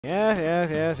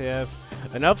Yes.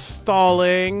 Enough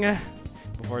stalling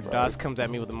before DOS comes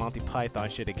at me with the Monty Python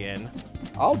shit again.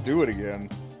 I'll do it again.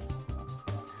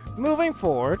 Moving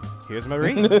forward, here's my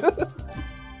read.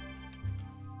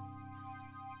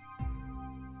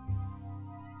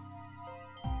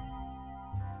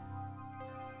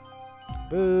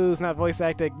 Boo, it's not voice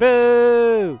acting.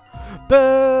 Boo!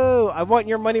 Boo! I want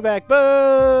your money back.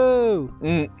 Boo!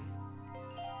 I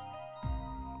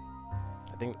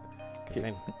think...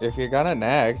 If you're gonna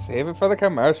nag, save it for the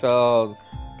commercials.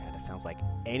 God, that sounds like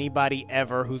anybody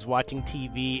ever who's watching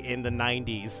TV in the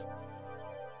 90s.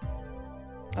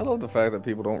 I love the fact that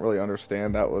people don't really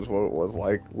understand that was what it was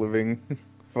like living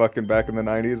fucking back in the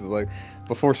 90s. Like,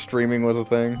 before streaming was a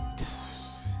thing.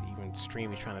 Even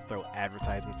streaming trying to throw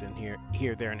advertisements in here,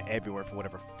 there, and everywhere for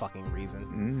whatever fucking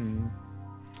reason.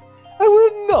 I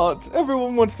will not.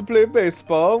 Everyone wants to play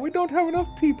baseball. We don't have enough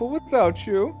people without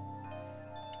you.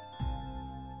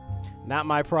 Not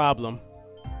my problem.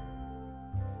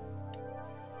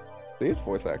 See, it's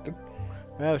voice acted.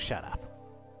 Oh, shut up.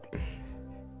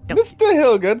 Mr.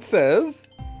 Hilgert says...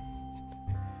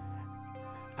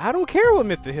 I don't care what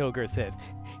Mr. Hilgert says.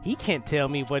 He can't tell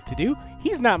me what to do.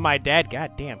 He's not my dad.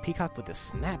 Goddamn, Peacock with a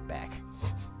snapback.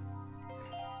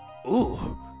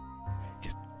 Ooh.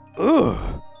 Just, ooh.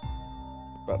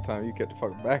 About time you get the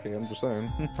fucking backhand, I'm just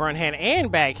saying. Front hand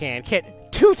and backhand.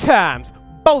 2 times.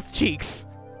 Both cheeks.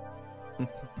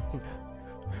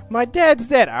 My dad's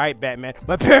dead. All right, Batman.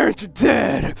 My parents are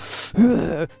dead.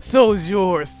 So is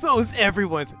yours. So is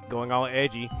everyone's. Going all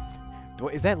edgy.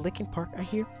 Is that Linkin Park I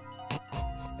hear?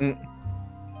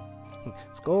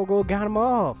 Skullgirl got them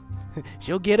all.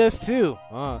 She'll get us too.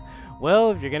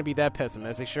 Well, if you're gonna be that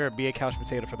pessimistic, sure, be a couch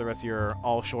potato for the rest of your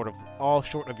all short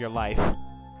of your life.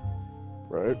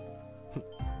 Right.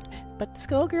 But the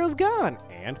Skullgirl's gone.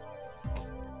 And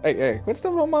hey, quit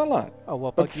stuff on my line. oh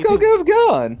well, but the Skullgirl's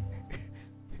gone.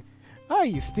 Are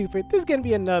you stupid? There's gonna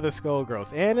be another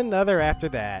Skullgirls and another after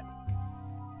that.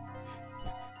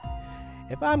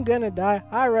 If I'm gonna die,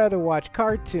 I'd rather watch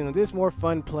cartoons. It's more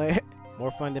fun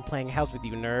than playing house with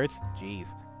you nerds.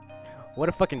 Jeez. What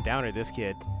a fucking downer, this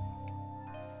kid.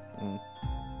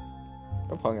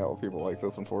 I've hung out with people like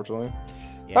this, unfortunately.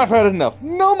 Yeah. I've had enough.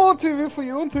 No more TV for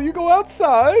you until you go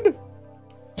outside.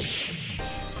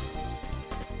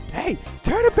 Hey,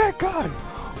 turn it back on.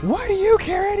 Why do you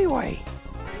care anyway?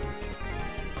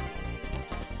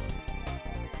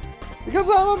 Because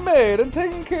I'm a maid and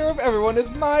taking care of everyone is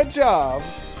my job.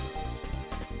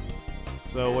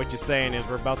 So what you're saying is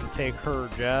we're about to take her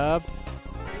job?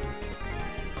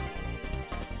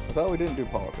 I thought we didn't do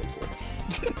politics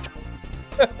here.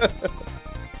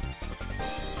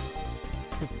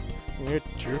 You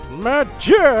took my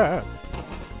job.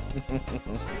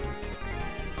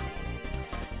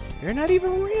 You're not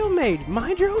even real maid.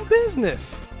 Mind your own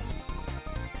business.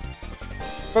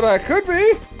 But I could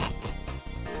be.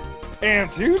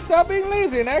 And two, stop being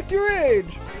lazy and act your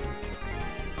age.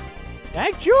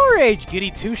 Act your age, Giddy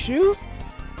Two Shoes.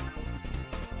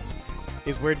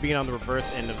 It's weird being on the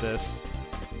reverse end of this.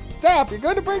 Stop! You're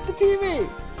going to break the TV.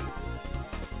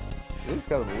 It's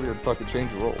kind of a weird fucking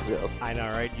change of roles, yes. I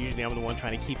know, right? Usually I'm the one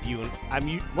trying to keep you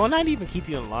in... well, not even keep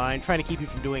you in line. Trying to keep you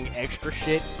from doing extra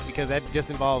shit because that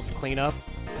just involves cleanup,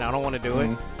 and I don't want to do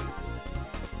it.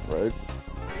 Right.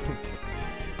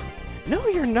 No,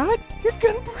 you're not. You're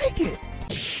gonna break it.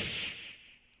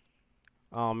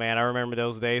 Oh man, I remember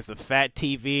those days. The fat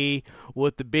TV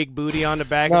with the big booty on the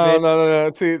back of it. No.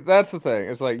 See, that's the thing.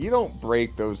 It's like, you don't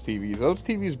break those TVs. Those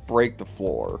TVs break the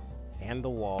floor. And the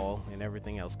wall and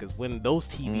everything else. Because when those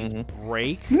TVs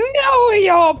break... Know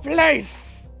your place!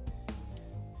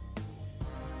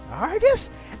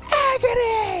 Argus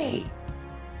Agony!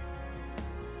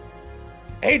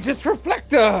 Aegis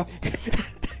Reflector!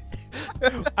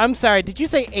 I'm sorry, did you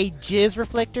say a jizz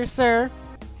reflector, sir?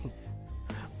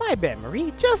 My bad,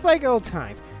 Marie. Just like old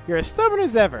times. You're as stubborn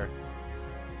as ever.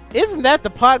 Isn't that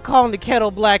the pot calling the kettle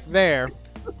black there?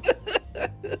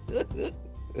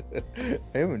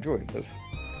 I am enjoying this.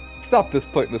 Stop this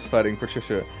pointless fighting,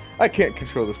 Patricia. I can't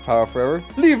control this power forever.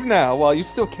 Leave now while you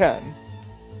still can.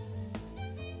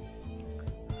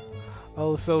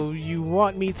 Oh, so you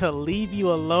want me to leave you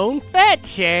alone? Fat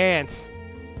chance!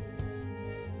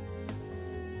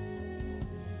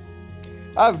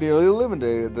 I've nearly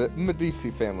eliminated the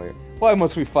Medici family. Why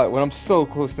must we fight when I'm so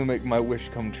close to making my wish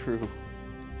come true?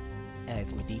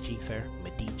 It's Medici, sir.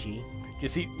 Medici. You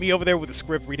see me over there with the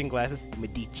script reading glasses?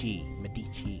 Medici.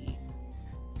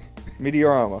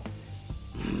 Meteorama.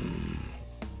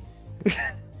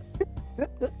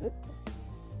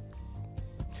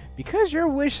 Because your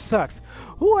wish sucks,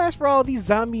 Who asked for all these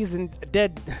zombies and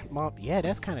dead mom? Yeah,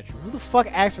 that's kind of true. Who the fuck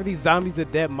asked for these zombies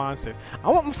and dead monsters?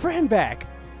 I want my friend back.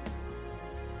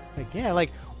 Like, yeah, like,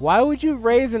 why would you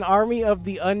raise an army of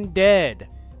the undead?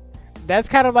 That's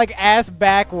kind of like ass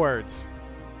backwards.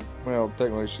 Well,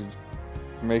 technically she's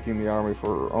making the army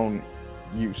for her own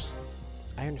use.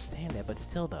 I understand that, but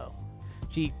still though.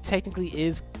 She technically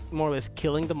is more or less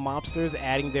killing the mobsters,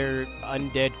 adding their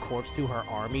undead corpse to her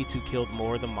army to kill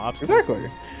more of the mobsters. Exactly.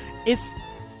 It's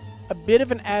a bit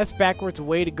of an ass backwards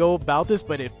way to go about this,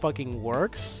 but it fucking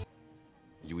works.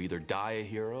 You either die a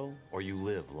hero, or you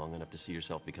live long enough to see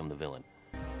yourself become the villain.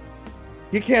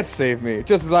 You can't save me,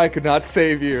 just as I could not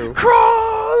save you.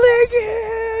 Crawling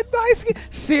in my skin.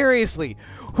 Seriously,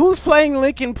 who's playing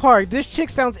Linkin Park? This chick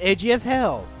sounds edgy as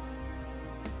hell.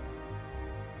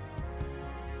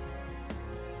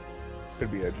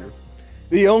 Could be edgier.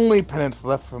 The only penance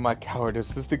left for my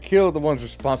cowardice is to kill the ones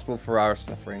responsible for our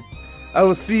suffering. I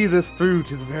will see this through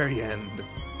to the very end.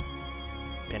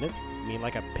 Penance? You mean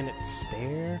like a penance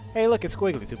stare? Hey, look, it's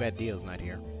Squiggly. Too bad Dio's not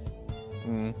here.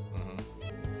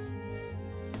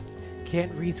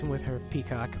 Can't reason with her,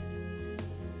 Peacock.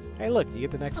 Hey, look, you get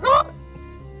the next one.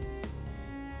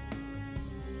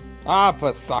 Ah,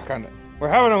 Pasakan. We're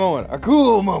having a moment. A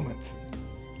cool moment.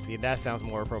 See, that sounds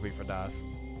more appropriate for Das.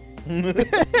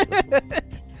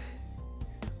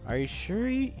 Are you sure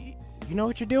you know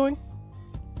what you're doing?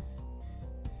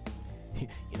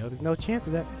 You know there's no chance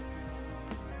of that.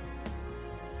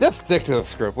 Just stick to the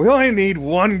script. We only need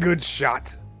one good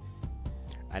shot.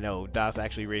 I know, Das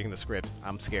actually reading the script.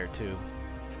 I'm scared too.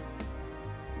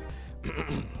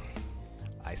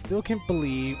 I still can't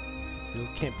believe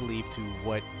to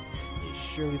what is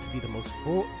surely to be the most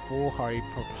foolhardy,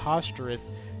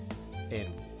 preposterous, and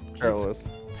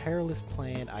perilous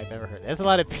plan I've ever heard. There's a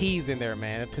lot of P's in there,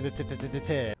 man.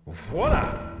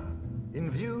 Voila! In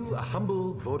view, a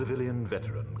humble vaudevillian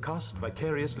veteran, cast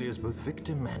vicariously as both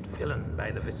victim and villain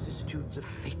by the vicissitudes of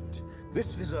fate.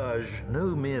 This visage,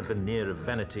 no mere veneer of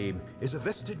vanity, is a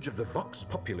vestige of the vox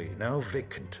populi, now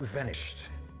vacant, vanished.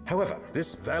 However,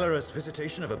 this valorous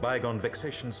visitation of a bygone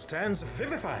vexation stands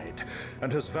vivified,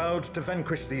 and has vowed to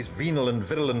vanquish these venal and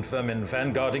virulent vermin,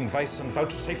 vanguarding vice and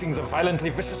vouchsafing the violently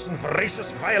vicious and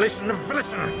voracious violation of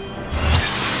volition.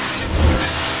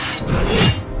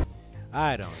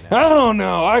 I don't know. I don't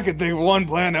know. I could think of one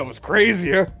plan that was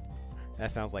crazier. That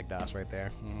sounds like Das right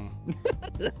there.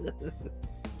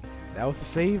 That was to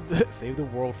save the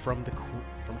world from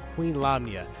Queen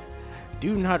Lamnia.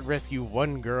 Do not rescue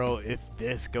one girl. If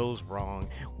this goes wrong,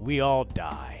 we all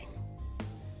die.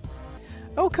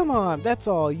 Oh, come on. That's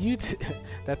all.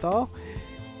 That's all?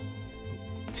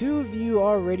 Two of you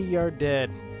already are dead.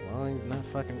 Well,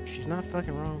 she's not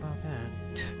fucking wrong about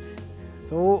that.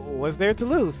 So, what's there to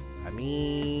lose? I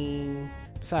mean,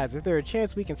 besides, if there's a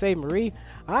chance we can save Marie,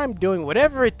 I'm doing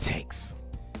whatever it takes.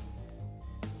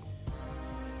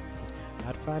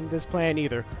 Not finding this plan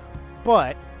either,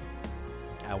 but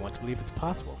I want to believe it's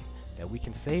possible that we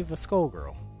can save a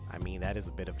Skullgirl. I mean, that is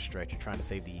a bit of a stretch. You're trying to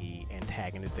save the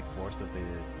antagonistic force of the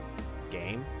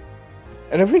game.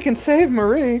 And if we can save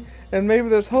Marie, and maybe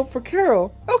there's hope for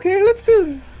Carol, okay, let's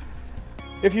do this.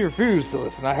 If you refuse to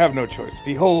listen, I have no choice.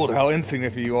 Behold how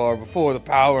insignificant you are before the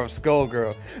power of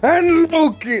Skullgirl. And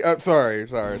Loki! Sorry.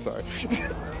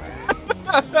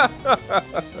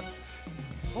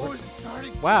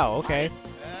 Wow, okay.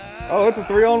 Oh, it's a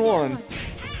 3-on-1.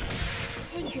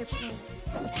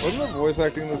 Wasn't there voice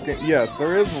acting in this game? Yes,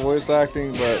 there is voice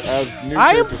acting, but as new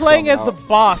I am playing as out, the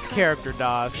boss character,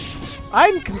 Das.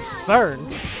 I'm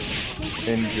concerned.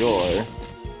 Enjoy.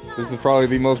 This is probably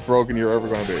the most broken you're ever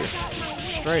going to be.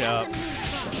 Straight up.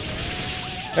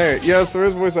 Hey, yes, there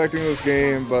is voice acting in this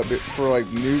game, but for like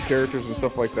new characters and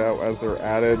stuff like that, as they're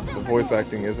added, the voice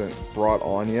acting isn't brought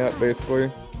on yet,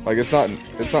 basically. Like, it's not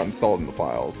installed in the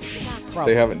files.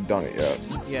 Probably. They haven't done it yet.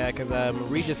 Yeah, because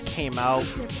Marie just came out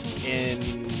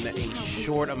in a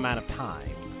short amount of time.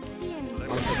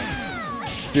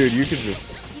 Dude, you could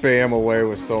just spam away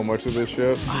with so much of this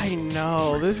shit. I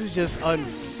know, this is just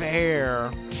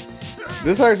unfair.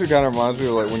 This actually kind of reminds me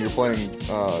of like when you're playing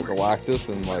Galactus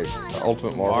and like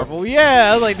Ultimate Marvel.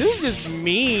 Yeah, I was like, this is just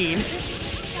mean.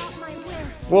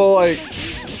 Well, like,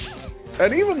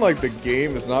 and even like the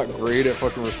game is not great at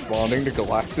fucking responding to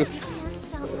Galactus.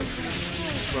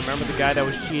 Remember the guy that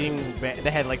was cheating that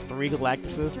had like 3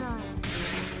 Galactuses?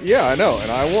 Yeah, I know, and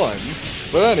I won.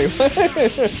 But anyway,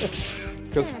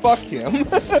 because fuck him.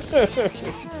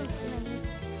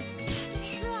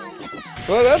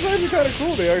 Well, that's actually kind of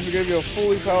cool. They actually gave you a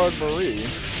fully powered Marie.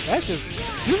 This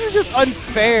is just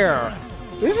unfair.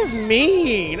 This is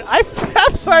mean. I'm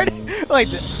sorry. Like,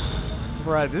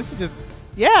 bruh, this is just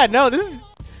Yeah, no, this is...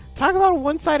 Talk about a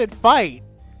one-sided fight.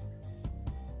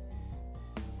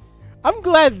 I'm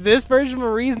glad this version of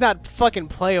Marie's not fucking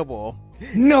playable.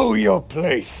 Know your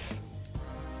place.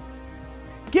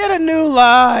 Get a new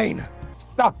line.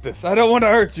 Stop this. I don't want to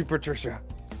hurt you, Patricia.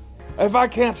 If I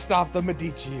can't stop the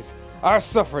Medicis, our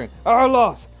suffering, our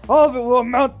loss, all of it will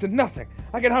amount to nothing.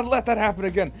 I cannot let that happen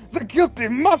again. The guilty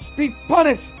must be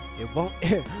punished. It won't,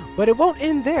 but it won't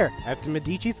end there. After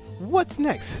Medici's, what's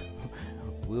next?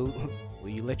 Will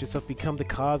you let yourself become the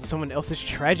cause of someone else's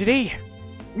tragedy?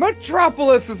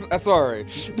 Metropolis is... sorry.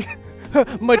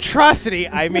 Matrocity,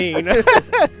 I mean.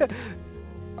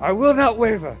 I will not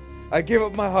waver. I give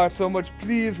up my heart so much,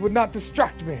 please, would not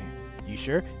distract me. You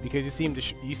sure? Because you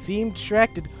seem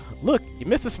distracted. Look, you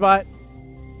missed a spot.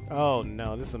 Oh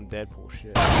no, this is some Deadpool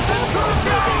shit. I'm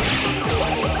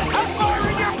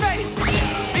firing your face!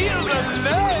 Feel the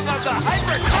love of the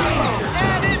hyper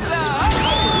and it's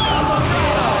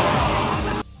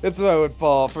a It's I would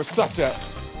fall for such a...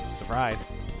 Surprise.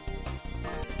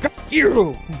 Got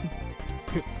you!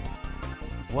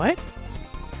 What?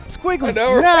 Squiggly, I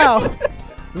know, right? now!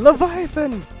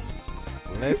 Leviathan!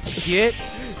 Let's get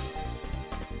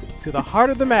to the heart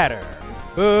of the matter.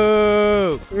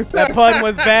 Boo! That pun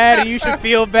was bad and you should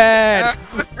feel bad.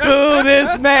 Boo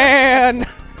this man!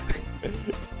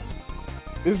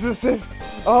 Is this it?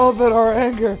 All that our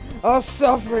anger, our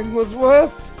suffering was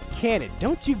worth? Cannon,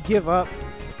 don't you give up.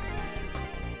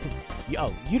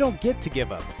 Yo, you don't get to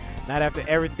give up. Not after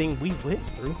everything we went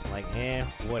through. Like,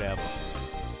 whatever.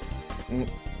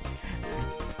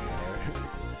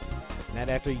 Not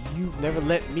after you've never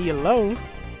let me alone.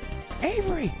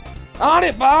 Avery! On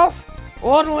it, boss!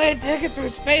 One-way ticket through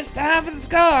space-time for the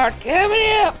Skullheart.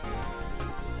 Coming up!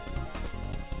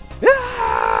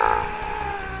 Ah!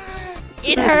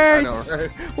 It hurts! I know,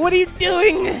 right? What are you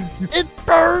doing? It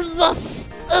burns us!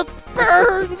 It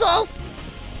burns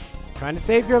us! Trying to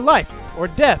save your life. Or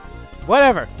death.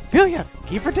 Whatever. Philia,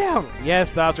 keep her down.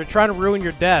 Yes, Dobbs, we're trying to ruin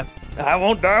your death. I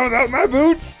won't die without my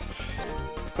boots!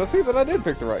 So see that I did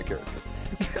pick the right character.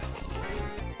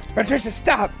 Patricia,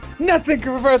 stop! Nothing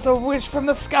can reverse a wish from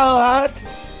the Skullheart!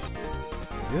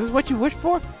 This is what you wish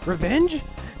for? Revenge?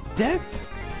 Death?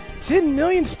 10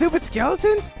 million stupid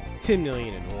skeletons? 10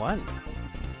 million and one.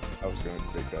 I was going to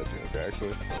make that joke,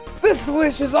 actually. This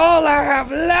wish is all I have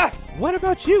left! What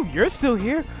about you? You're still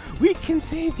here. We can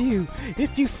save you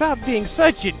if you stop being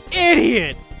such an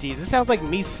idiot. Jeez, this sounds like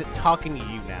me talking to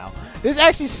you now. This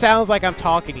actually sounds like I'm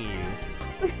talking to you.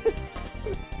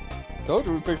 Told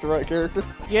you we picked the right character.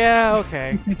 Yeah,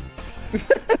 okay.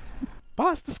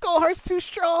 Boss, the Skullheart's too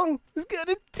strong. It's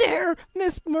gonna tear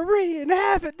Miss Marie in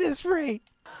half at this rate.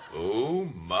 Oh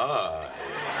my.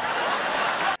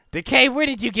 Decay, when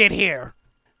did you get here?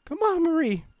 Come on,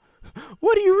 Marie.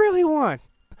 What do you really want?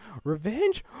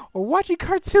 Revenge or watching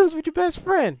cartoons with your best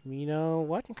friend? You know,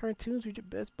 watching cartoons with your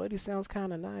best buddy sounds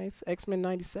kind of nice. X-Men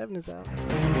 97 is out.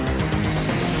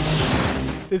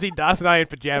 Is he Dawson and I in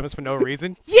pajamas for no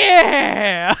reason?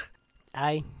 Yeah!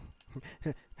 Hey,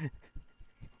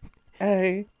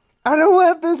 I don't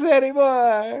want this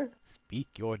anymore! speak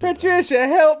your desire. Patricia,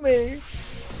 help me!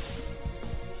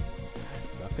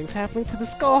 Something's happening to the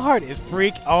Skullheart. It's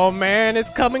freak. Oh man, it's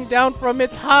coming down from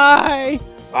its high.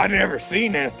 I never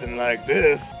seen anything like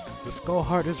this. The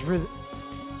Skullheart is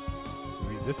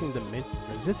resisting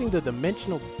the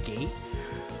dimensional gate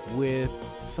with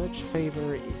such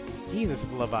favor. Jesus,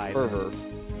 Leviathan.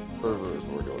 Fervor is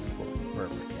the word you're looking for.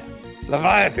 Fervor, yeah.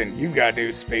 Leviathan, you've got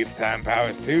new space-time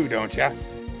powers too, don't ya?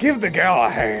 Give the gal a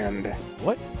hand.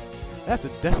 What? That's a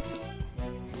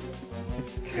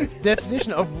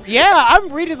definition of... Yeah,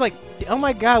 I'm reading like, oh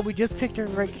my god, we just picked our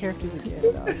right characters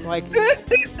again. I was like,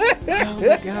 oh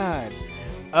my god.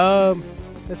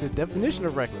 That's a definition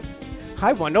of reckless.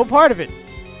 I want no part of it.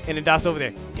 And then Dot's over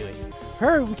there. Do it.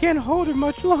 Hurry, we can't hold her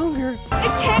much longer. I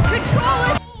can't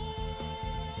control it!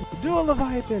 Do it,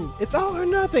 Leviathan. It's all or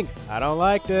nothing. I don't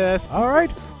like this. All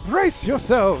right, brace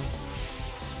yourselves.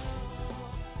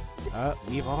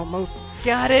 We've almost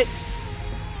got it.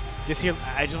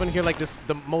 I just want to hear like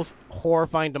the most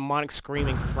horrifying demonic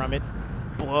screaming from it.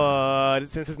 But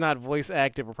since it's not voice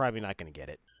active, we're probably not going to get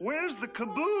it. Where's the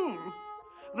kaboom?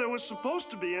 There was supposed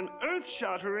to be an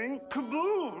earth-shattering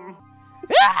kaboom.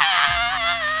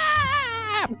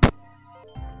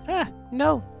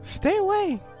 No, stay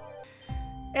away.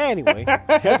 Anyway,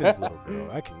 heavens, little girl,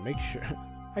 I can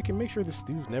make sure the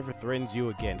stew never threatens you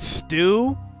again.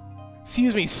 Stew?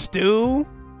 Excuse me, stew?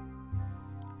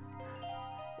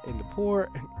 And the poor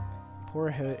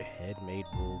head maid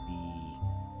will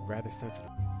be rather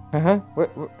sensitive. What?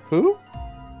 Who?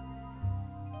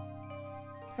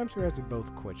 Answer answer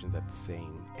both questions at the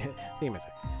same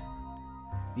answer.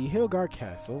 The Hillgard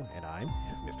Castle, and I'm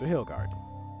Mr. Hillgard.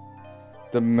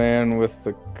 The man with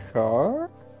the car?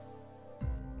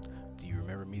 Do you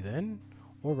remember me then?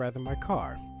 Or rather my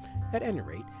car? At any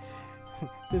rate,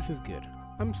 this is good.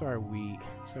 I'm sorry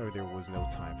there was no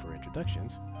time for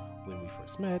introductions when we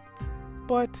first met,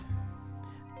 but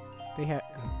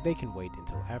they can wait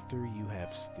until after you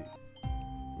have stew.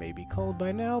 May be cold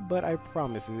by now, but I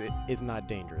promise it's not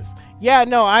dangerous. Yeah,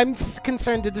 no, I'm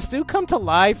concerned. Did the stew come to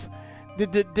life?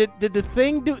 Did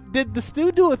the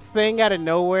stew do a thing out of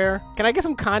nowhere? Can I get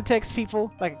some context,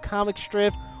 people? Like a comic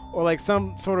strip or like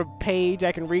some sort of page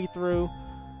I can read through?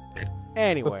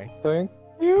 Anyway. Thank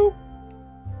you.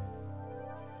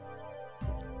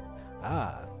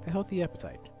 Ah, a healthy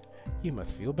appetite. You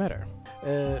must feel better.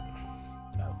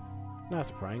 Not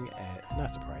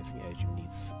surprising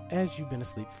as you've been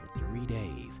asleep for 3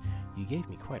 days. You gave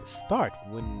me quite a start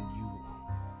when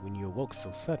you awoke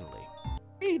so suddenly.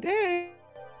 3 days.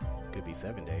 Could be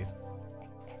 7 days.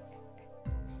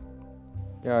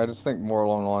 Yeah, I just think more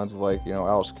along the lines of like, you know,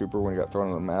 Alice Cooper when he got thrown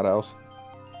in the madhouse.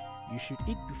 You should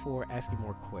eat before asking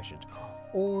more questions,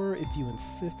 or if you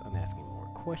insist on asking more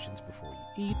questions before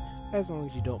you eat, as long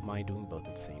as you don't mind doing both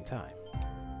at the same time.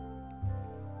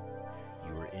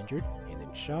 You were injured and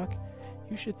in shock.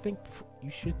 You should think,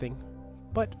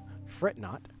 but fret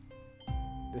not.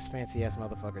 This fancy ass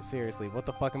motherfucker, seriously, what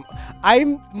the fuck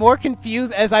I'm more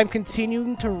confused as I'm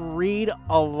continuing to read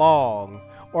along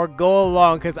or go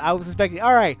along, because I was expecting,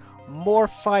 alright, more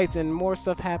fights and more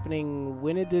stuff happening.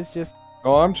 When did this just...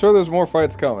 Oh, I'm sure there's more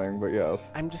fights coming, but yes.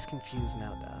 I'm just confused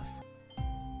now, Das.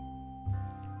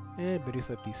 But he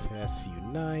slept these past few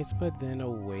nights, but then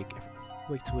awake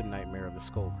to a nightmare of the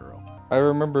Skullgirl. I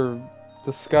remember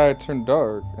the sky turned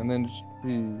dark, and then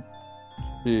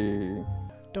she...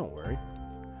 Don't worry.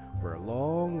 We're a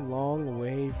long, long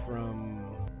way from...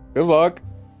 Good luck.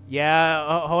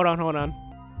 Yeah, hold on.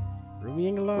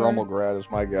 Rumi Inglar? Romelgrad is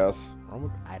my guess.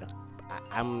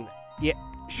 Yeah,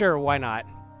 sure, why not?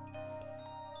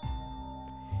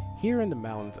 Here in the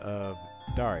mountains of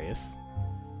Darius.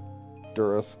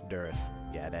 Durus.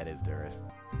 Yeah, that is Durus.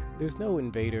 There's no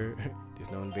invaders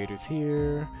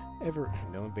here.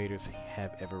 No invaders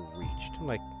have ever reached. I'm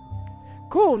like,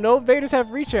 cool, no invaders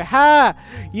have reached here. Ha!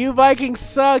 You Vikings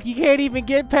suck. You can't even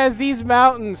get past these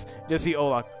mountains. Just see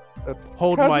Olak.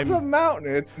 Hold my... It's a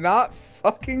mountain. It's not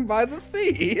fucking by the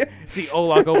sea. See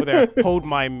Olak over there. Hold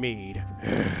my mead.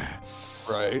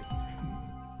 Right.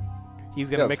 He's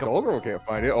gonna make Skullgirl can't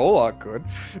find it. Olak could.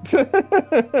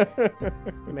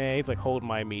 Man, he's like, hold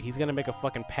my meat. He's gonna make a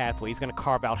fucking pathway. He's gonna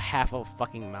carve out half of a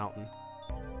fucking mountain.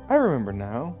 I remember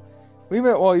now. We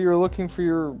met while you were looking for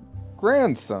your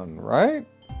grandson, right?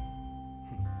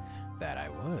 That I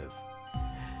was.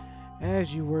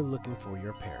 As you were looking for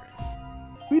your parents.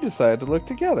 We decided to look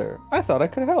together. I thought I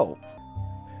could help.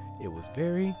 It was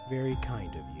very, very kind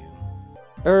of you.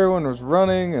 Everyone was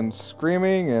running and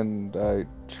screaming, and I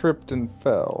tripped and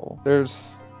fell.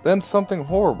 There's then something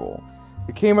horrible.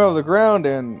 It came out of the ground,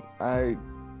 and I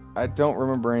don't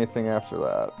remember anything after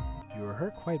that. You were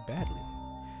hurt quite badly.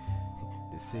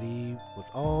 The city was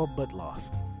all but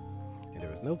lost, and there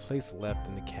was no place left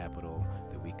in the capital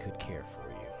that we could care for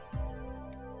you.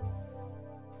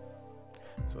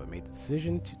 So I made the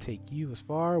decision to take you as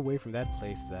far away from that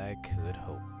place as I could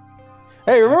hope.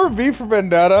 Hey, remember V for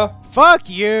Vendetta? Fuck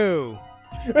you!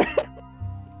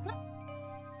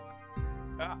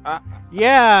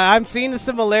 Yeah, I'm seeing the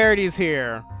similarities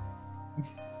here.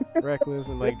 Reckless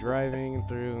and like driving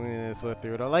through and sweat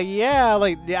through it all. Like, yeah,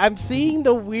 like I'm seeing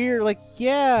the weird, like,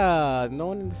 yeah, no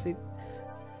one in the city.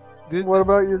 What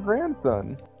about your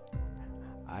grandson?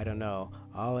 I don't know.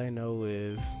 All I know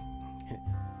is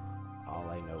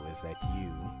that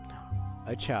you,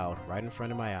 a child right in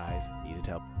front of my eyes, needed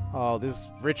help. Oh, this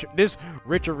rich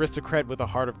aristocrat with a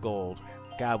heart of gold.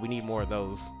 God, we need more of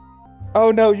those.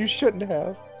 Oh no, you shouldn't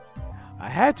have. I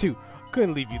had to.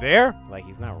 Couldn't leave you there. Like,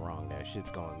 he's not wrong there. Shit's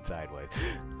going sideways.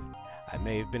 I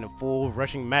may have been a fool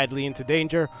rushing madly into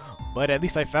danger, but at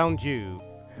least I found you.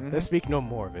 Let's speak no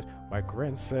more of it. My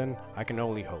grandson, I can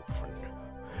only hope for.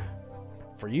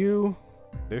 For you,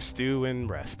 there's stew and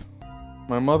rest.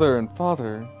 My mother and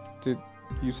father, did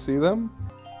you see them?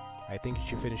 I think you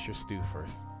should finish your stew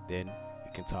first. Then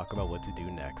we can talk about what to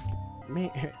do next.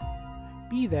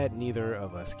 Be that neither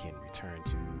of us can return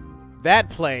to that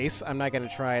place. I'm not going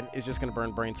to try it. It's just going to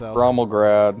burn brain cells.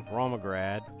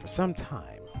 Romelgrad. For some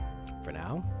time. For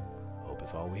now, hope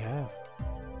is all we have.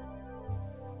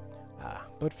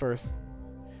 But first,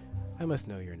 I must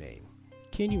know your name.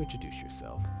 Can you introduce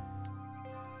yourself?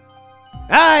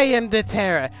 I am the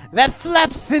terror that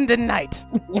flaps in the night.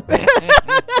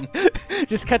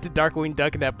 Just cut to Darkwing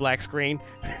Duck in that black screen.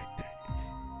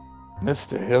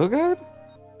 Mr. Hilgard?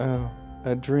 Oh,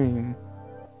 a dream.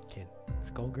 Can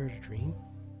Skullgirls dream?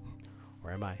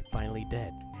 Or am I finally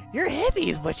dead? You're hippie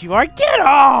is what you are. Get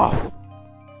off!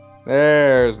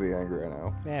 There's the anger I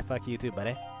know. Yeah, fuck you too,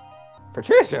 buddy.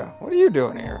 Patricia, what are you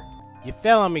doing here? You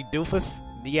fell on me, doofus.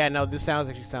 Yeah, no, this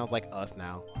actually sounds like us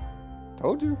now.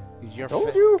 Told you.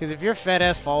 Told you. Because if your fat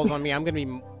ass falls on me, I'm gonna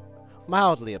be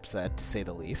mildly upset, to say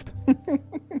the least. But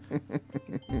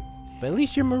at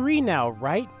least you're Marie now,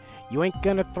 right? You ain't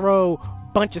gonna throw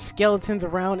a bunch of skeletons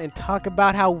around and talk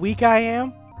about how weak I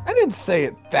am? I didn't say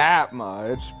it that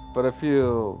much, but I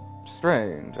feel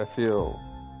strange. I feel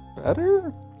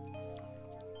better?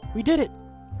 We did it.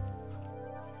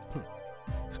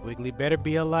 Squiggly better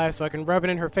be alive so I can rub it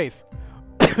in her face.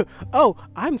 Oh,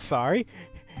 I'm sorry.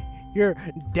 You're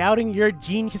doubting your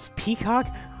genius, Peacock?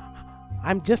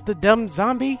 I'm just a dumb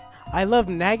zombie? I love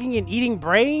nagging and eating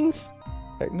brains?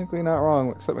 Technically not wrong,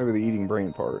 except maybe the eating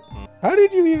brain part. How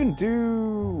did you even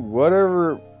do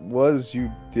whatever it was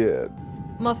you did?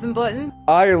 Muffin button.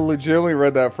 I legitimately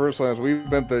read that first line as we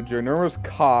bent the ginormous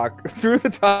cock through the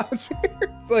time sphere.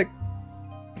 It's like,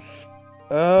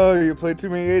 oh, you played too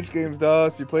many H games,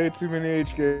 DOS. You played too many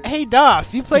H games. Hey,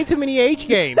 DOS, you play too many H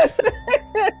games.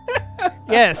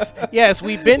 Yes,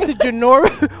 we bent the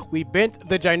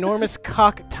ginormous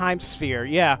cock time sphere.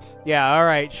 Yeah, all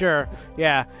right, sure.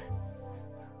 Yeah.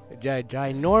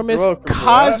 Ginormous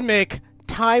cosmic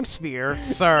time sphere,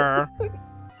 sir.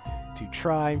 To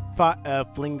try and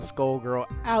fling the Skullgirl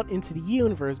out into the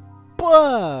universe,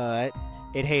 but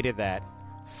it hated that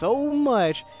so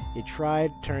much it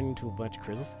tried turning into a bunch of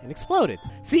crystals and exploded.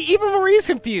 See, even Marie's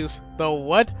confused. The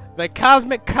what? The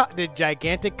gigantic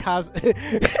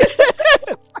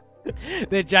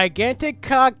the gigantic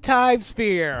cock time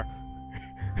sphere.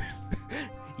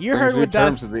 You heard what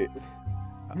Das. It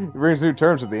brings new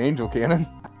terms of the angel canon.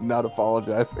 Not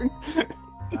apologizing.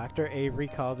 Dr. Avery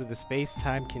calls it the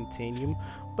space-time continuum,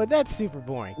 but that's super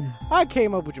boring. I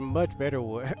came up with a much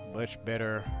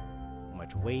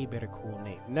way better cool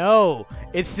name. No,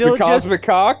 it's still the cosmic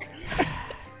cock?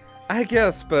 I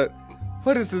guess, but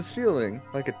what is this feeling?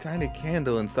 Like a tiny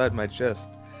candle inside my chest.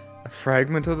 A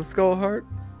fragment of the Skullheart?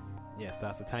 Yes,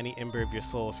 that's a tiny ember of your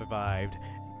soul survived.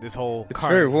 This whole It's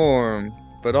very warm,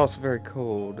 but also very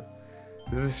cold.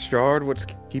 Is this shard what's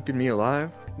keeping me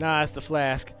alive? Nah, it's the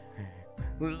flask.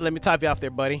 Let me top you off there,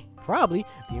 buddy. Probably.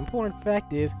 The important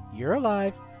fact is, you're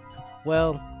alive.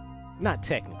 Well, not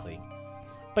technically.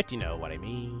 But you know what I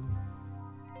mean.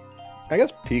 I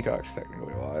guess Peacock's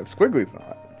technically alive. Squiggly's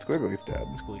not. Squiggly's dead.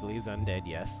 Squiggly's undead,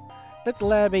 yes. Let the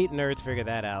Lab 8 nerds figure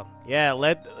that out. Yeah,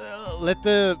 let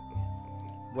the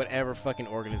whatever fucking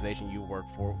organization you work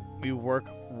for, you work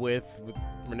with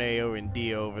Reneo and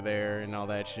Dio over there and all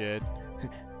that shit.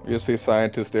 You see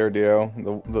scientist there, Dio,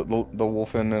 the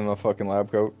wolfin in the fucking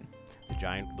lab coat.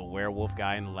 The werewolf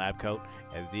guy in the lab coat,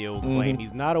 as Dio will claim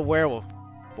he's not a werewolf.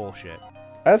 Bullshit.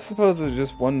 I suppose there's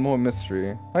just one more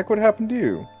mystery. Like what happened to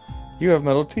you? You have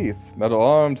metal teeth, metal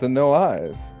arms, and no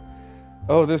eyes.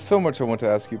 Oh, there's so much I want to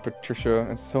ask you, Patricia,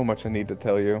 and so much I need to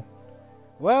tell you.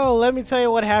 Well, let me tell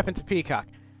you what happened to Peacock.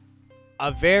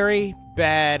 A very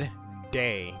bad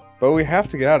day. But we have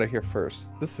to get out of here first.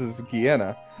 This is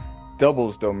Guyena.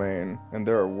 Double's domain, and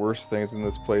there are worse things in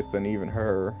this place than even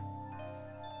her.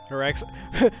 Her ex...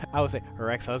 I would say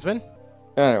her ex-husband?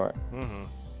 Anyway.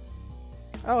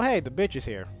 Oh, hey, the bitch is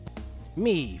here.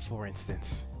 Me, for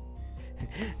instance.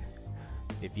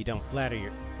 If you don't flatter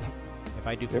your... If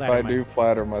I do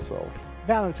flatter myself.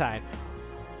 Valentine.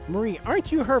 Marie,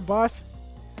 aren't you her boss?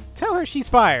 Tell her she's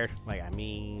fired. Like, I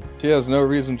mean... She has no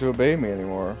reason to obey me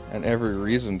anymore, and every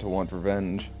reason to want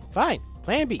revenge. Fine.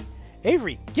 Plan B.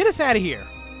 Avery, get us out of here.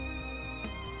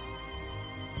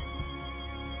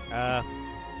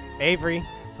 Avery,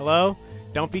 hello?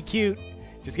 Don't be cute.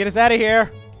 Just get us out of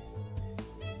here.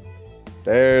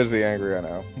 There's the angry I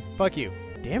know. Fuck you.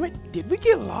 Damn it, did we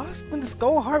get lost when the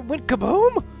Skullheart went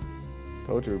kaboom?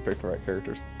 Told you we picked the right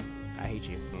characters. I hate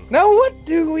you. Now what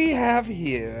do we have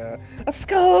here? A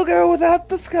Skullgirl without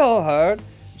the Skullheart?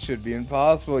 Should be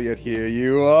impossible, yet here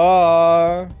you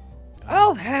are.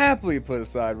 I'll happily put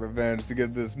aside revenge to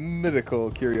give this mythical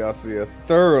curiosity a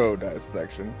thorough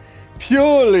dissection.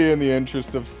 Purely in the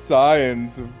interest of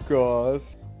science, of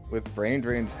course. With Brain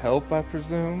Drain's help, I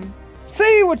presume?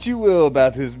 Say what you will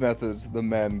about his methods, the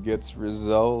man gets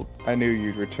results. I knew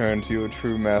you'd return to your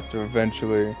true master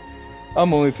eventually.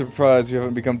 I'm only surprised you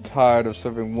haven't become tired of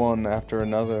serving one after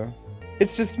another.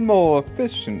 It's just more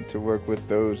efficient to work with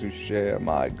those who share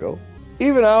my goal.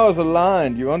 Even ours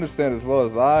aligned, you understand as well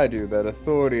as I do that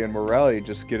authority and morality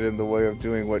just get in the way of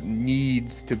doing what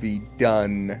needs to be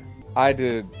done. I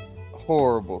did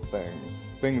horrible things,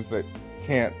 things that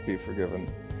can't be forgiven.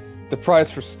 The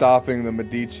price for stopping the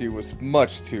Medici was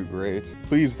much too great.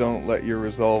 Please don't let your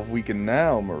resolve weaken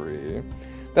now, Marie.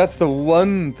 That's the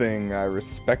one thing I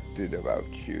respected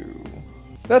about you.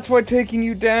 That's why taking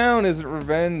you down isn't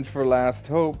revenge for last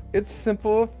hope, it's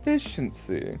simple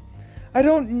efficiency. I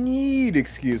don't need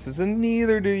excuses, and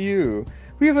neither do you.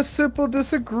 We have a simple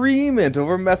disagreement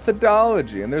over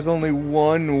methodology, and there's only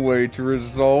one way to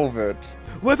resolve it.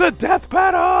 With a death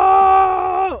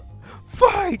battle!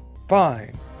 Fight!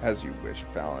 Fine, as you wish,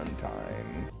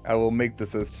 Valentine. I will make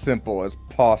this as simple as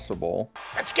possible.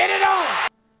 Let's get it on!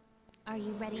 Are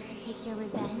you ready to take your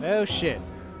revenge? Oh shit.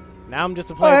 Now I'm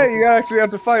just a Oh, player. hey, you actually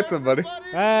have to fight somebody.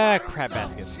 Ah, crap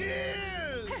baskets.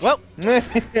 Well,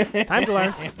 time to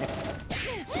learn.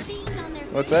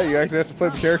 What's that? You actually have to play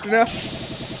the character now?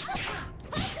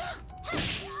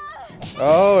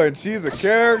 Oh, and she's a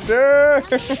character!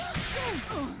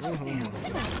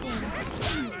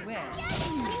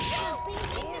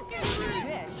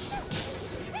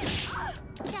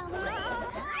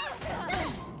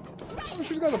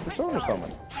 She's got a persona or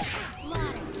something.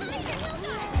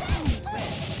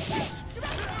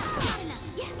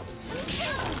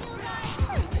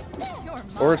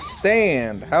 Or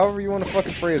stand, however you want to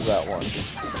fucking phrase that one.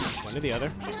 One or the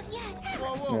other.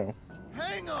 Yeah.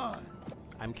 Hang on.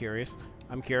 I'm curious.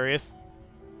 I'm curious.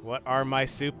 What are my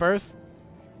supers?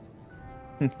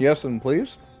 Yes, and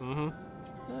please. Mm-hmm.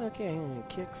 Okay,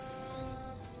 kicks.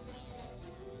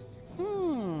 Okay,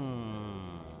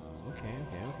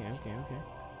 okay.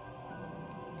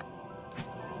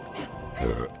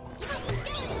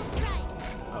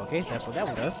 Okay, that's what that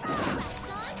one does.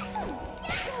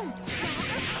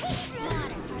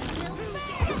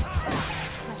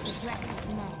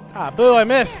 Ah, boo, I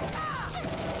missed!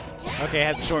 Okay, it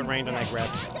has a short range on that grab.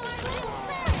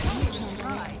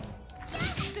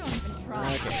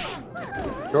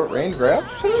 Okay. Short range grab?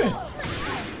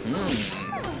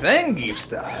 Zangief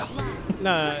style.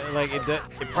 No, like, it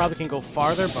probably can go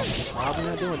farther, but we're probably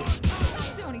not doing it.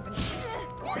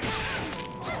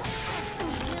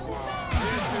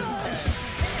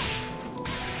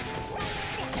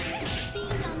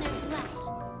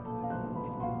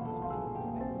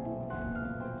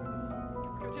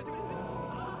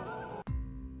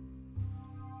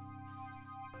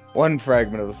 One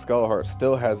fragment of the Skullheart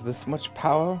still has this much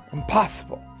power?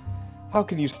 Impossible! How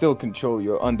can you still control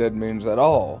your undead minions at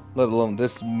all, let alone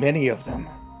this many of them?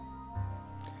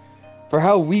 For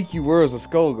how weak you were as a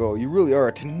Skullgirl, you really are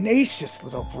a tenacious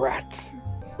little brat.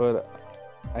 But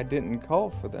I didn't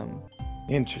call for them.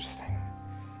 Interesting.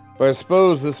 But I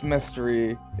suppose this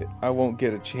mystery I won't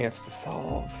get a chance to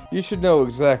solve. You should know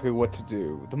exactly what to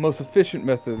do. The most efficient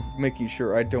method of making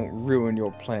sure I don't ruin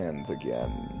your plans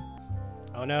again.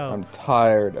 Oh no. I'm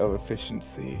tired of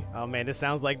efficiency. Oh man, this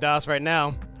sounds like DOS right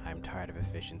now. I'm tired of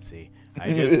efficiency.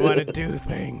 I just want to do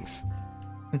things.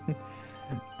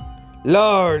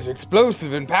 Large,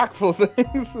 explosive, impactful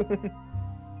things.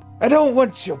 I don't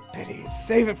want your pity.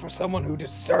 Save it for someone who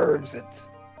deserves it.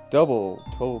 Double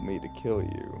told me to kill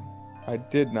you. I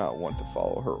did not want to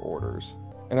follow her orders.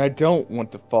 And I don't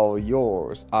want to follow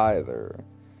yours either.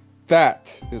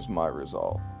 That is my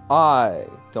resolve. I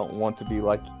don't want to be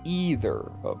like either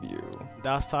of you.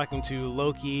 DOS talking to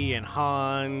Loki and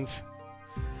Hans.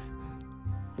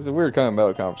 It's a weird kind of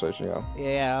meta conversation, yeah.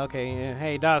 Yeah, okay. Yeah.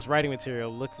 Hey, DOS, writing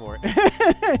material. Look for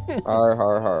it. Har,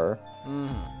 har, har.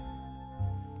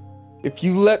 If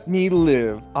you let me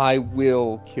live, I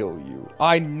will kill you.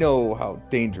 I know how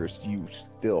dangerous you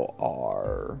still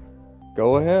are.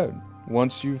 Go ahead.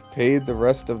 Once you've paid the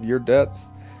rest of your debts,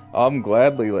 I'll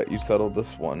gladly let you settle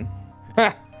this one.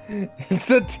 Ha! It's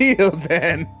a deal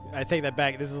then. I take that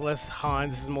back. This is less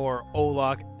Hans. This is more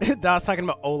Olok. DOS talking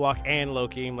about Olok and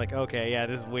Loki. I'm like, okay, yeah,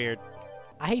 this is weird.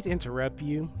 I hate to interrupt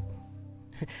you.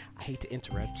 I hate to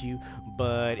interrupt you,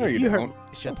 but No, if you you don't.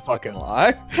 heard, shut the Fucking fuck up.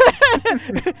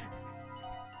 lie.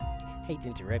 Hate to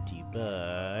interrupt you,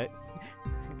 but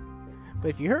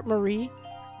if you hurt Marie,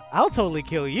 I'll totally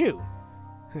kill you.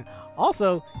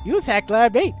 Also, you attacked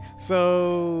Lab 8,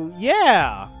 so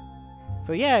yeah.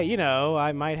 So yeah, you know,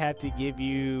 I might have to give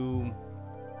you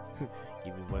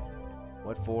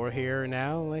what for here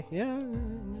now? Like, yeah,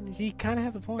 he kind of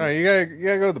has a point. No, you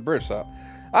gotta go to the British style.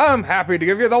 I'm happy to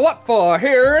give you the what for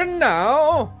here and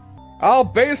now. I'll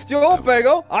baste your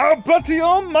bagel. I'll butter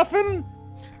your muffin.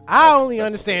 I only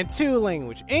understand two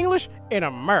languages, English and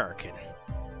American.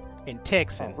 And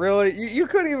Texan. Really? You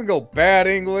couldn't even go bad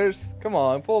English? Come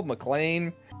on, pull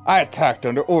McLean. I attacked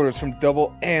under orders from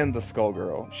Double and the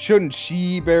Skullgirl. Shouldn't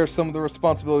she bear some of the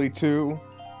responsibility too?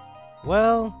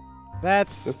 Well,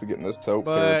 that's... Just to get in this soap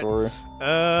territory.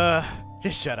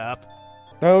 Just shut up.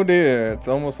 Oh dear, it's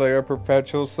almost like a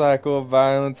perpetual cycle of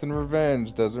violence and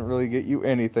revenge doesn't really get you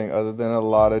anything other than a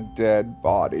lot of dead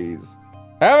bodies.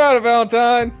 How about it,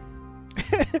 Valentine?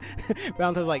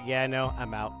 Valentine's like, yeah, no,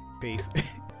 I'm out. Peace.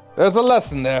 There's a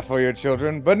lesson there for your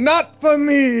children, but not for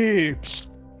me!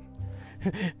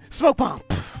 Smoke bomb!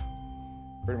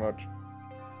 Pretty much.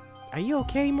 Are you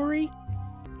okay, Marie?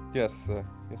 Yes,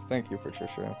 yes, thank you,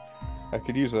 Patricia. I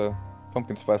could use a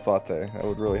pumpkin spice latte. That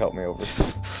would really help me over.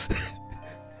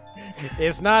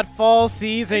 It's not fall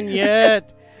season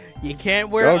yet. You can't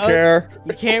wear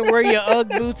You can't wear your UGG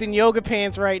boots and yoga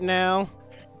pants right now.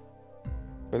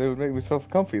 But it would make me so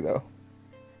comfy though.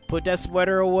 Put that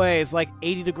sweater away. It's like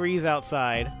 80 degrees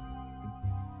outside.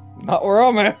 Not where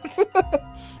I'm at.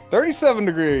 37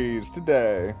 degrees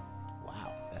today.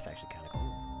 Wow, that's actually kind of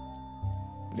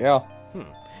cool. Yeah.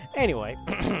 Anyway,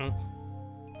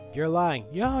 you're lying.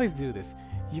 You always do this.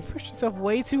 You push yourself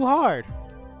way too hard.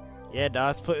 Yeah,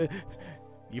 DOS,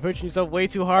 you pushing yourself way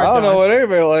too hard, I don't know DOS. what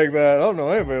anybody like that. I don't know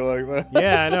anybody like that.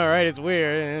 Yeah, I know, right? It's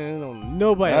weird.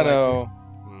 Nobody I like know.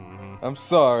 that. I'm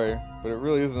sorry, but it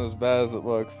really isn't as bad as it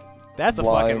looks. That's a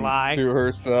fucking lie. To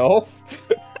herself.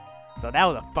 So that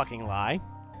was a fucking lie.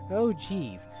 Oh,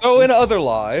 jeez. So in other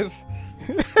lies.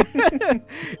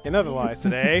 In other lies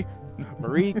today,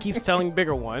 Marie keeps telling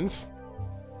bigger ones.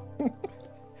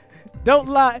 Don't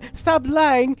lie. Stop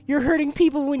lying. You're hurting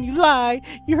people when you lie.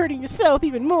 You're hurting yourself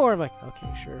even more. I'm like,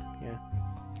 okay, sure, yeah.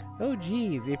 Oh,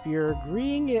 jeez. If you're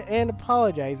agreeing and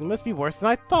apologizing, it must be worse than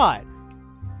I thought.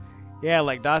 Yeah,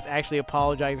 like DOS actually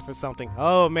apologizing for something.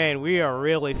 Oh, man, we are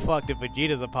really fucked if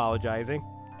Vegeta's apologizing.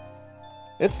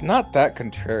 It's not that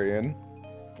contrarian.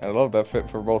 I love that fit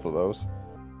for both of those.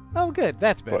 Oh, good.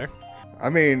 That's better. But, I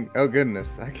mean, oh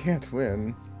goodness, I can't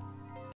win.